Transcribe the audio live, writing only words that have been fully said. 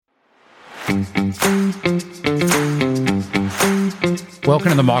Welcome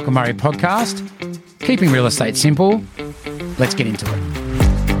to the Michael Murray Podcast. Keeping real estate simple. Let's get into it.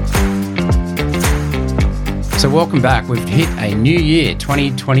 So welcome back. We've hit a new year,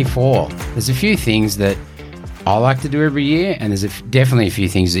 2024. There's a few things that I like to do every year, and there's definitely a few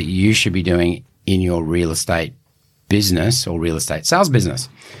things that you should be doing in your real estate business or real estate sales business.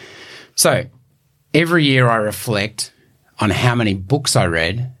 So every year I reflect on how many books I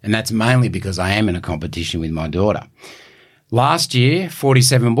read, and that's mainly because I am in a competition with my daughter. Last year,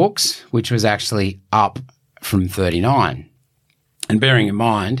 47 books, which was actually up from 39. And bearing in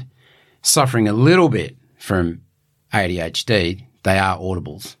mind, suffering a little bit from ADHD, they are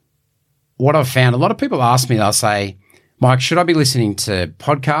audibles. What I've found, a lot of people ask me, they'll say, Mike, should I be listening to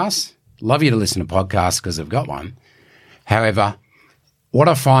podcasts? Love you to listen to podcasts because I've got one. However, what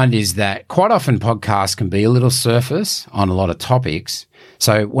I find is that quite often podcasts can be a little surface on a lot of topics.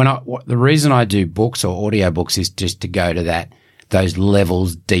 So the reason I do books or audio books is just to go to those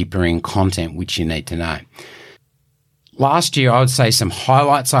levels deeper in content which you need to know. Last year, I would say some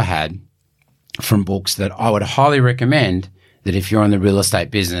highlights I had from books that I would highly recommend that if you're in the real estate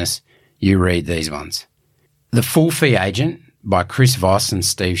business, you read these ones. The Full Fee Agent by Chris Voss and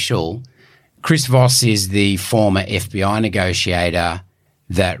Steve Schull. Chris Voss is the former FBI negotiator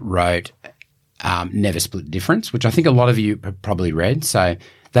that wrote Never Split Difference, which I think a lot of you have probably read. So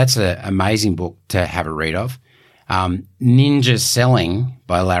that's an amazing book to have a read of. Ninja Selling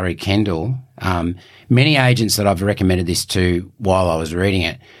by Larry Kendall. Many agents that I've recommended this to while I was reading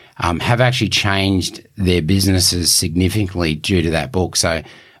it have actually changed their businesses significantly due to that book. So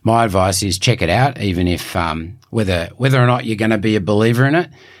my advice is check it out, even if whether or not you're going to be a believer in it,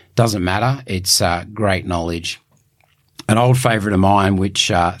 doesn't matter. It's great knowledge. An old favourite of mine, which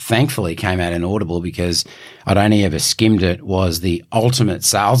thankfully came out in Audible because I'd only ever skimmed it, was The Ultimate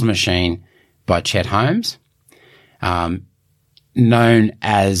Sales Machine by Chet Holmes, known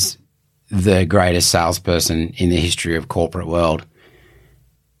as the greatest salesperson in the history of corporate world.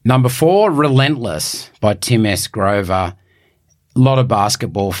 Number 4, Relentless by Tim S. Grover. A lot of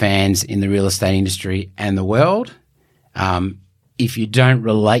basketball fans in the real estate industry and the world. If you don't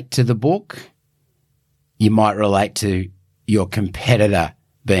relate to the book, you might relate to your competitor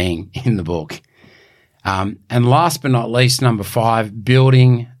being in the book. And last but not least, number 5,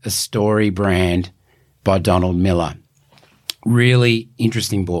 Building a Story Brand by Donald Miller. Really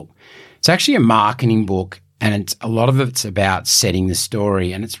interesting book. It's actually a marketing book, and a lot of it's about setting the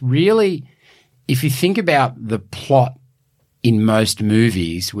story. And it's really, if you think about the plot in most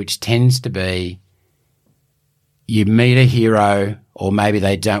movies, which tends to be you meet a hero, or maybe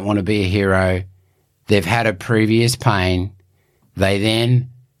they don't want to be a hero. They've had a previous pain. They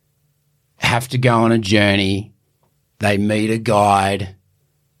then have to go on a journey. They meet a guide,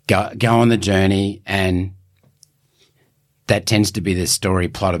 go on the journey, and that tends to be the story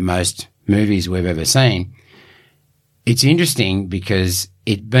plot of most movies we've ever seen. It's interesting because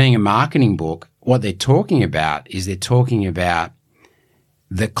it being a marketing book, what they're talking about is they're talking about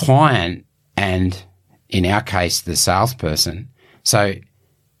the client and, in our case, the salesperson. So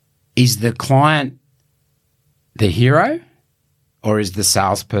is the client the hero or is the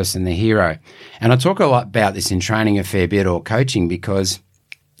salesperson the hero? And I talk a lot about this in training a fair bit or coaching because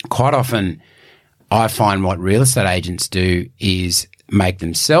quite often I find what real estate agents do is make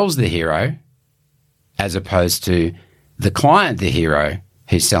themselves the hero as opposed to the client the hero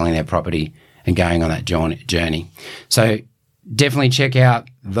who's selling their property and going on that journey. So definitely check out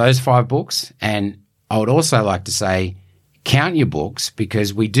those 5 books. And I would also like to say count your books,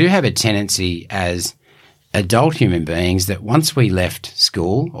 because we do have a tendency as adult human beings that once we left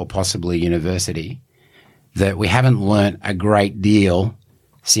school or possibly university, that we haven't learnt a great deal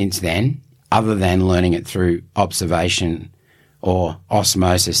since then, other than learning it through observation or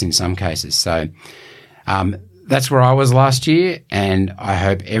osmosis in some cases. So that's where I was last year, and I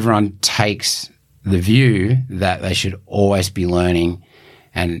hope everyone takes the view that they should always be learning.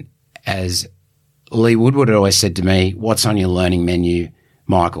 And as Lee Woodward had always said to me, what's on your learning menu,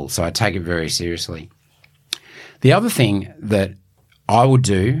 Michael? So I take it very seriously. The other thing that I would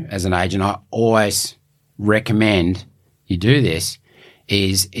do as an agent, I always recommend you do this,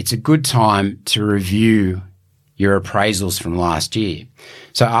 is it's a good time to review your appraisals from last year.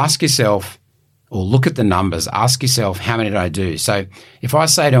 So ask yourself, or look at the numbers, ask yourself, how many did I do? So if I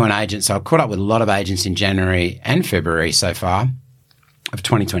say to an agent, so I've caught up with a lot of agents in January and February so far of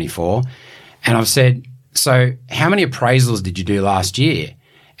 2024, and I've said, so how many appraisals did you do last year?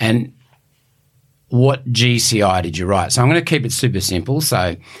 And what GCI did you write? So I'm going to keep it super simple.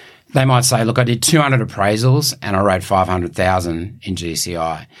 So they might say, look, I did 200 appraisals and I wrote 500,000 in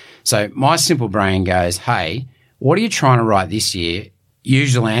GCI. So my simple brain goes, hey, what are you trying to write this year?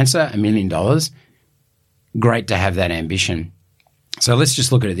 Usual answer, $1 million. Great to have that ambition. So let's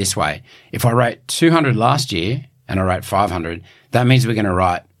just look at it this way. If I wrote 200 last year and I wrote 500, that means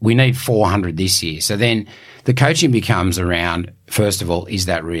we need 400 this year. So then the coaching becomes around, first of all, is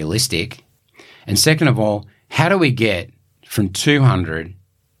that realistic? And second of all, how do we get from 200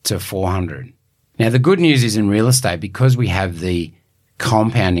 to 400? Now, the good news is in real estate, because we have the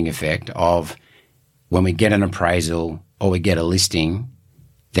compounding effect of when we get an appraisal or we get a listing,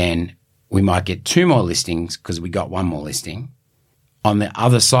 then we might get 2 more listings because we got 1 more listing. On the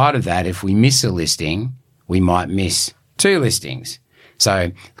other side of that, if we miss a listing, we might miss 2 listings.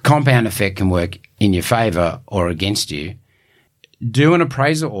 So the compound effect can work in your favor or against you. Do an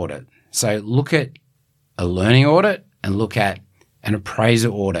appraiser audit. So look at a learning audit and look at an appraiser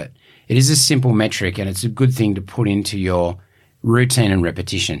audit. It is a simple metric and it's a good thing to put into your routine and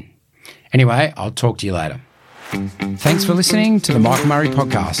repetition. Anyway, I'll talk to you later. Thanks for listening to the Michael Murray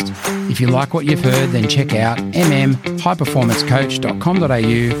Podcast. If you like what you've heard, then check out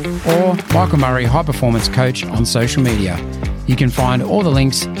mmhighperformancecoach.com.au or Michael Murray High Performance Coach on social media. You can find all the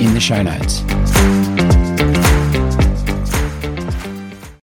links in the show notes.